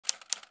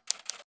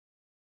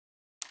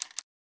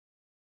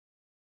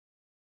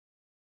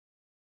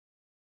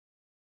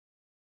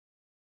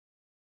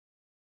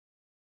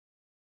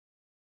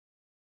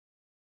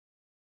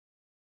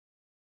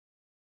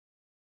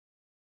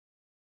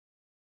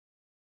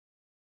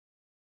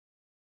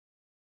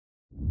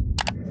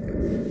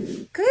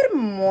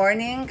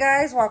morning,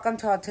 guys. Welcome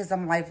to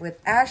Autism Live with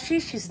Ashy.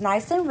 She's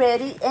nice and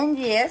ready, and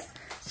yes,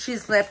 she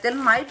slept in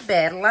my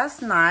bed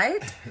last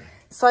night.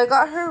 So I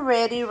got her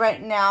ready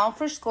right now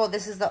for school.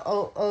 This is the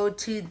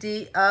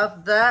OOTD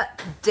of the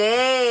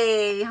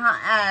day, huh,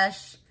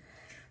 Ash?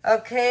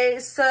 Okay,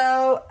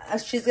 so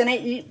she's gonna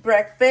eat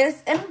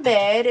breakfast in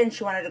bed, and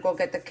she wanted to go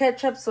get the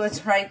ketchup, so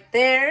it's right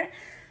there.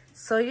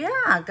 So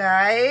yeah,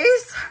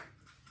 guys.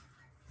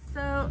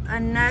 So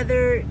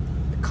another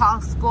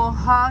Costco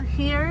haul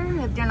here.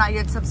 If you're not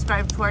yet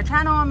subscribed to our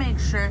channel, make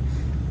sure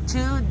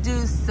to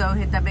do so.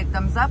 Hit that big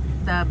thumbs up,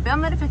 the bell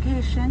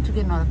notification to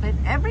get notified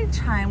every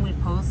time we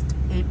post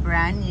a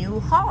brand new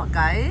haul,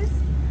 guys.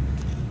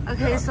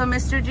 Okay, so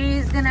Mr. G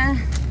is gonna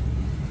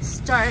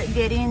start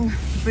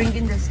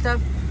bringing the stuff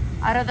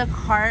out of the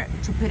cart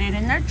to put it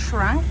in their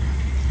trunk.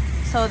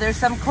 So there's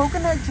some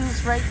coconut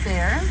juice right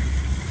there,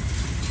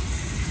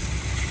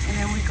 and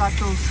then we got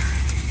those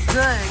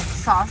good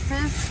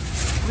sauces.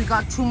 We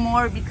got 2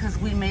 more because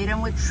we made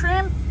them with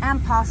shrimp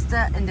and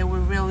pasta, and they were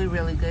really,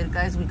 really good,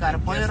 guys. We got a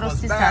pollo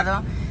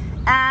rostizado,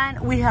 and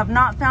we have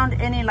not found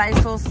any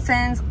Lysol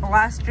since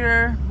last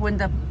year when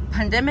the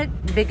pandemic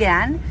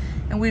began,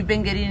 and we've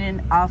been getting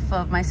it off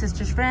of my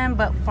sister's friend,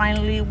 but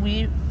finally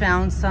we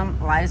found some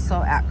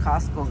Lysol at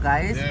Costco,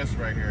 guys. This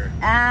right here.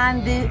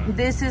 And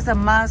this is a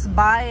must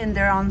buy, and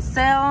they're on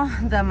sale.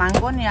 The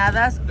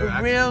mangoneadas,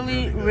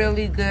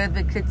 really good.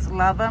 The kids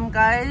love them,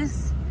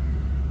 guys.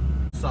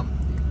 Some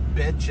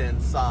bitchin'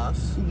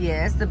 sauce.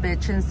 Yes, the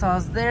bitchin'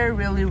 sauce there,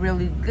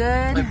 really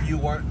good. If you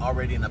weren't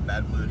already in a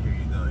bad mood, here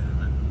you go.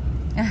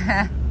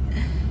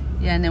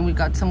 Yeah, and then we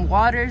got some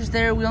waters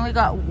there. We only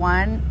got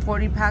one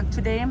 40-pack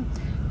today. And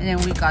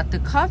then we got the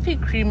coffee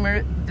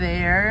creamer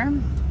there.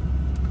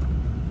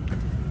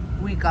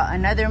 We got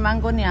another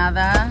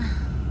mangoneada.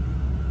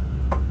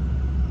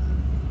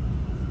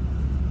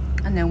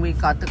 And then we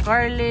got the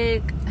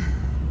garlic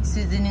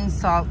seasoning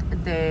salt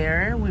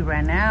there. We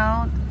ran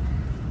out.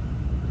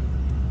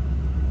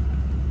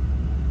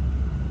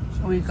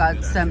 We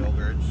got some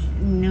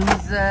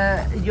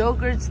Noosa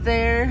yogurts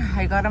there.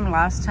 I got them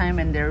last time,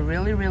 and they're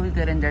really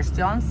good, and they're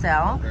still on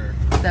sale.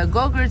 The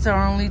Go-Gurts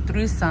are only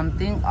 3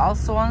 something,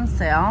 also on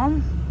sale.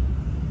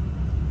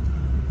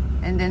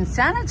 And then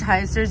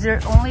sanitizers,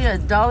 they're only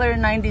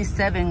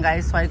 $1.97,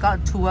 guys. So I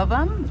got 2 of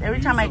them.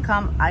 Every time I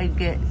come, I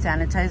get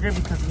sanitizer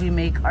because we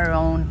make our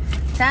own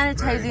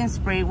sanitizing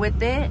spray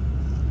with it.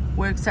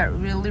 Works out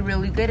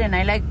really good, and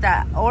I like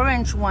that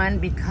orange one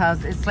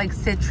because it's like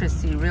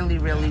citrusy,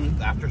 really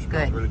After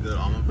good. Really good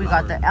almond we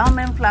flour. got the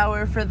almond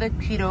flour for the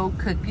keto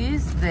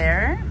cookies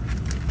there.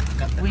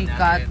 We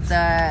got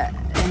the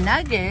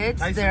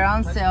nuggets. They're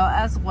on sale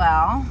as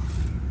well.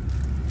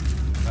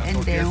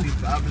 And then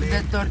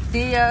the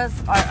tortillas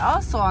are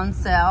also on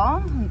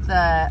sale.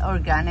 The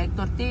organic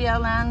tortilla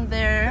land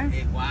there.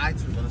 Egg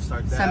whites, we're gonna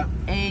start that. Some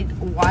egg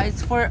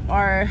whites for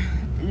our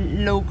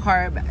low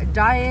carb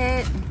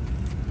diet.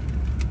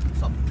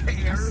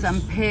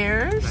 Some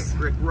pears.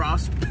 Like Rick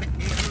Ross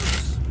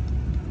pears.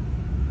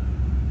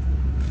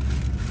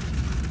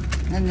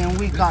 And then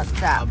we got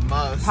that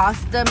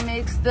pasta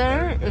mix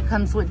there. It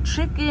comes with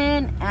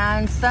chicken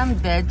and some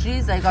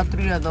veggies. I got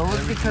 3 of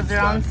those because they're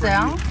on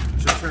sale.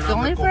 It's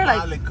only for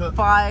like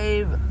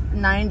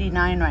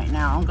 $5.99 right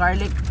now.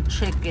 Garlic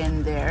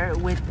chicken there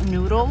with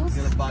noodles.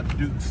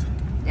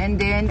 And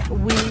then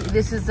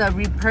this is a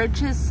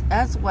repurchase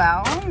as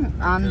well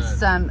on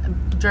some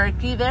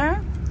jerky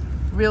there.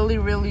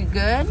 Really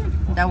good.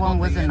 That one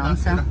wasn't on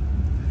sale.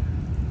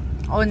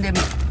 Oh, and then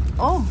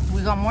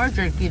we got more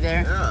jerky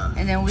there. Yeah.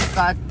 And then we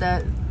got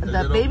the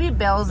baby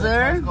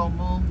Belzer.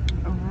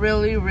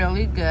 Really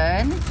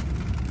good.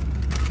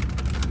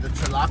 The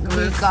chilaquiles.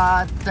 We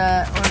got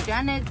the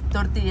organic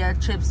tortilla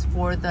chips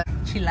for the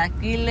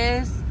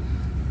chilaquiles.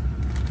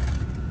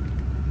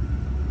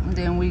 And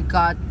then we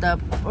got the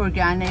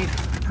organic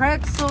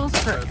pretzels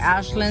for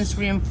Ashlyn's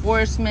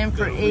reinforcement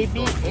for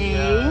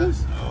ABA.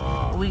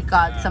 We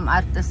got some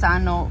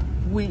artesano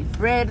wheat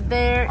bread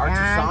there.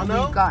 And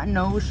we got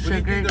no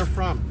sugar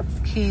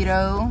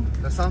keto.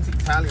 That sounds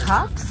Italian.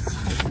 Cups.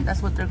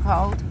 That's what they're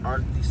called.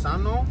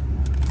 Artisano.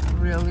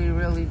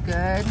 Really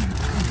good.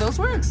 Those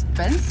were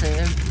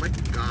expensive. Oh my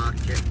God,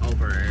 get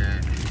over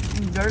it.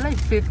 They're like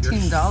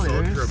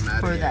 $15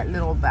 for that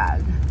little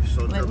bag.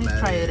 Let me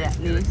try it at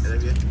least.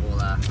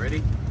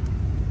 Ready?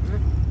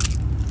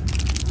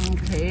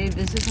 Okay,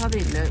 this is how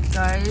they look,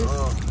 guys.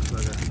 Oh,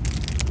 look at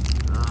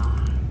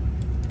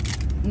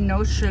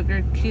No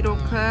sugar keto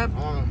cup,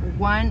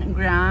 1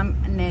 gram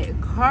net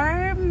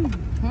carb.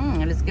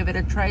 Let's give it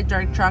a try.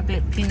 Dark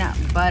chocolate peanut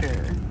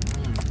butter.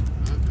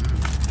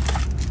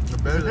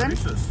 Better than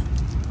Reese's.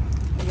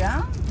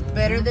 Yeah?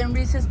 Better than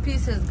Reese's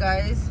Pieces,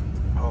 guys.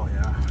 Oh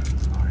yeah.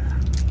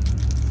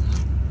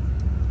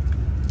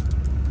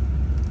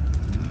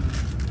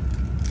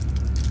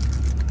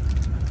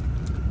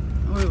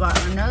 We got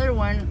another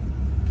one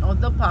of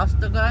the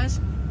pasta, guys.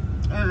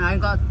 And I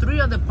got 3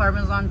 of the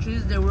Parmesan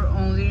cheese. They were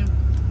only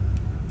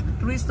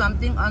 3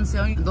 something on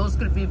sale. Those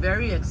could be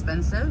very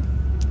expensive.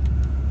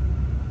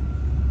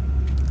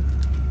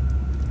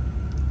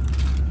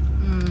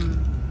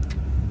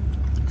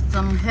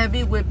 Some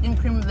heavy whipping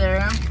cream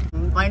there.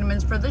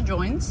 Vitamins for the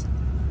joints.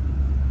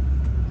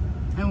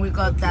 And we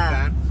got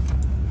that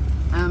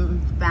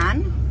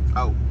fan.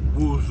 Oh,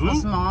 woozy. A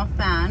small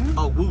fan.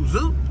 Oh,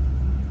 woozy.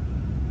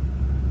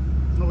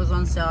 It was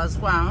on sale as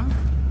well.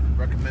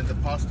 Recommend the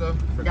pasta.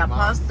 For That mom.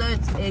 pasta,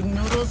 it's egg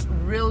noodles,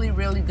 really,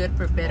 really good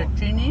for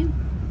fettuccine.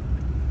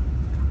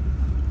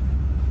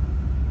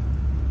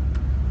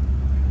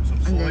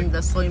 And then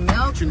the soy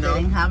milk, they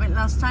didn't have it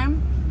last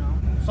time.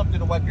 No. Something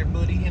to wipe your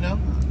booty, you know.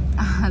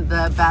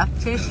 The bath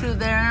tissue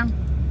there.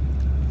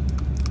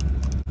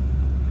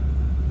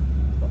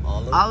 The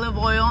Olive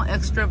oil,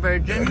 extra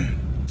virgin.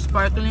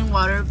 Sparkling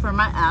water for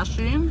my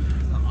Ashy.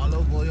 The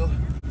olive oil.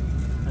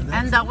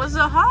 And that was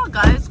a haul,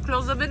 guys.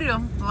 Close the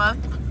video. Love.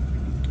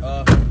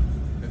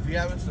 If you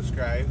haven't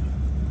subscribed,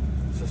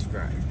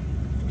 subscribe.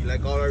 If you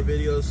like all our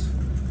videos,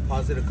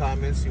 positive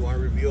comments, you want a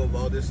review of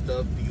all this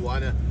stuff, if you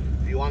want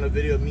a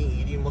video of me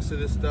eating most of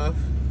this stuff,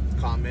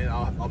 comment.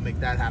 I'll make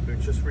that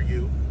happen just for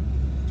you.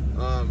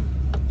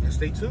 And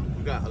stay tuned.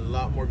 We got a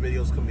lot more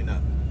videos coming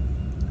up.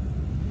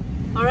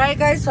 All right,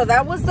 guys, so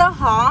that was the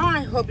haul.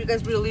 I hope you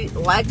guys really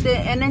liked it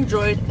and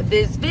enjoyed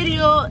this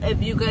video.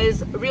 If you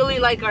guys really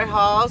like our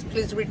hauls,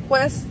 please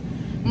request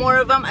more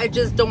of them. I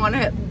just don't want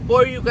to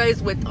bore you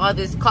guys with all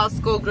this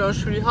Costco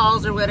grocery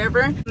hauls or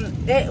whatever.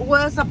 It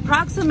was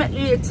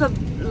approximately, it's a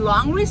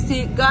long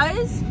receipt,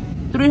 guys,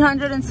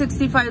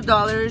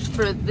 $365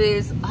 for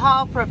this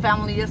haul for a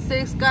family of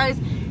 6, guys.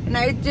 And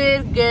I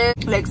did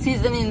get like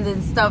seasonings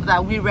and stuff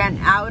that we ran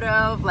out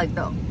of, like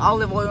the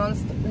olive oil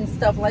and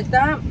stuff like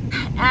that.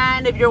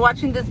 And if you're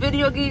watching this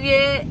video,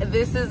 Guille,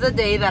 this is the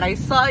day that I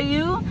saw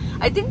you.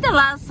 I think the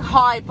last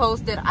haul I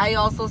posted, I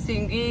also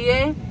seen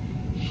Guille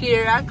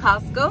here at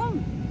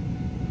Costco.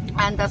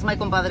 And that's my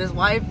compadre's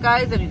wife,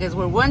 guys, if you guys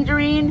were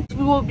wondering.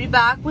 We will be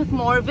back with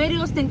more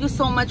videos. Thank you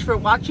so much for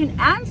watching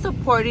and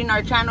supporting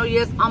our channel.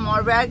 Yes, I'm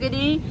all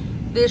raggedy.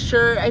 This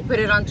shirt, I put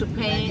it on to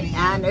paint,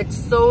 and it's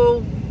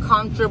so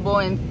comfortable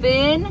and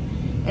thin,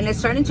 and it's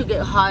starting to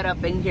get hot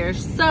up in here.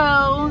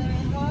 So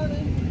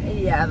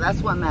yeah,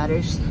 that's what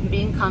matters,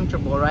 being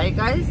comfortable, right,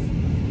 guys?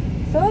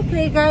 So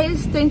okay,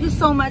 guys, thank you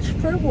so much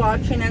for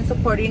watching and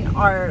supporting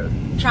our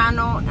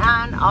channel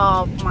and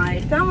all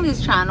my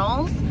family's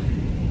channels.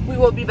 We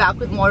will be back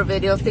with more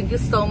videos. Thank you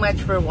so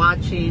much for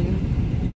watching.